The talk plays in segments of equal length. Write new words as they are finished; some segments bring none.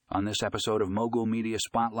On this episode of Mogul Media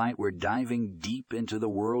Spotlight, we're diving deep into the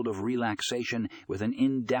world of relaxation with an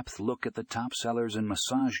in-depth look at the top sellers in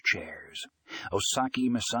massage chairs. Osaki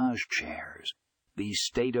massage chairs. These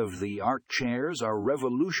state-of-the-art chairs are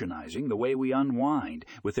revolutionizing the way we unwind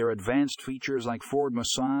with their advanced features like forward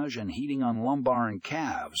massage and heating on lumbar and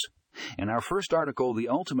calves. In our first article, The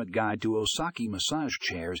Ultimate Guide to Osaki Massage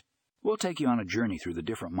Chairs, we'll take you on a journey through the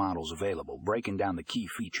different models available, breaking down the key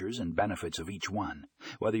features and benefits of each one.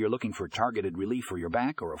 Whether you're looking for targeted relief for your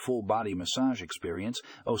back or a full-body massage experience,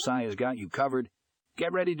 Osai has got you covered.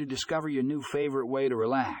 Get ready to discover your new favorite way to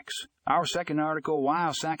relax. Our second article, Why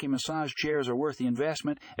Osaki Massage Chairs Are Worth the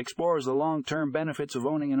Investment, explores the long-term benefits of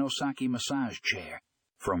owning an Osaki massage chair.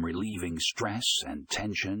 From relieving stress and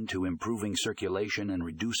tension to improving circulation and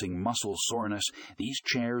reducing muscle soreness, these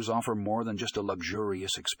chairs offer more than just a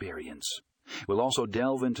luxurious experience. We'll also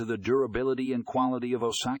delve into the durability and quality of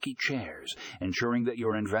Osaki chairs, ensuring that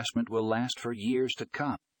your investment will last for years to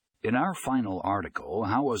come. In our final article,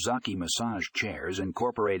 How Osaki Massage Chairs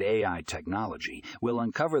Incorporate AI Technology, we'll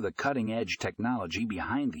uncover the cutting-edge technology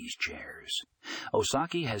behind these chairs.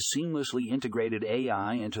 Osaki has seamlessly integrated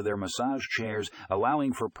AI into their massage chairs,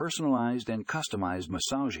 allowing for personalized and customized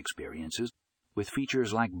massage experiences. With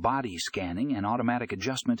features like body scanning and automatic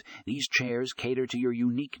adjustment, these chairs cater to your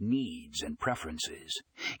unique needs and preferences.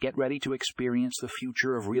 Get ready to experience the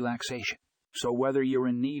future of relaxation. So whether you're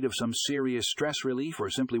in need of some serious stress relief or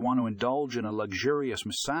simply want to indulge in a luxurious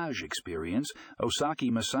massage experience,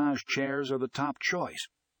 Osaki massage chairs are the top choice.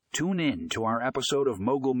 Tune in to our episode of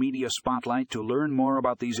Mogul Media Spotlight to learn more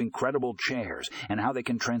about these incredible chairs and how they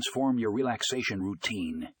can transform your relaxation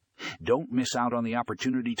routine. Don't miss out on the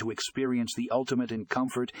opportunity to experience the ultimate in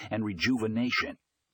comfort and rejuvenation.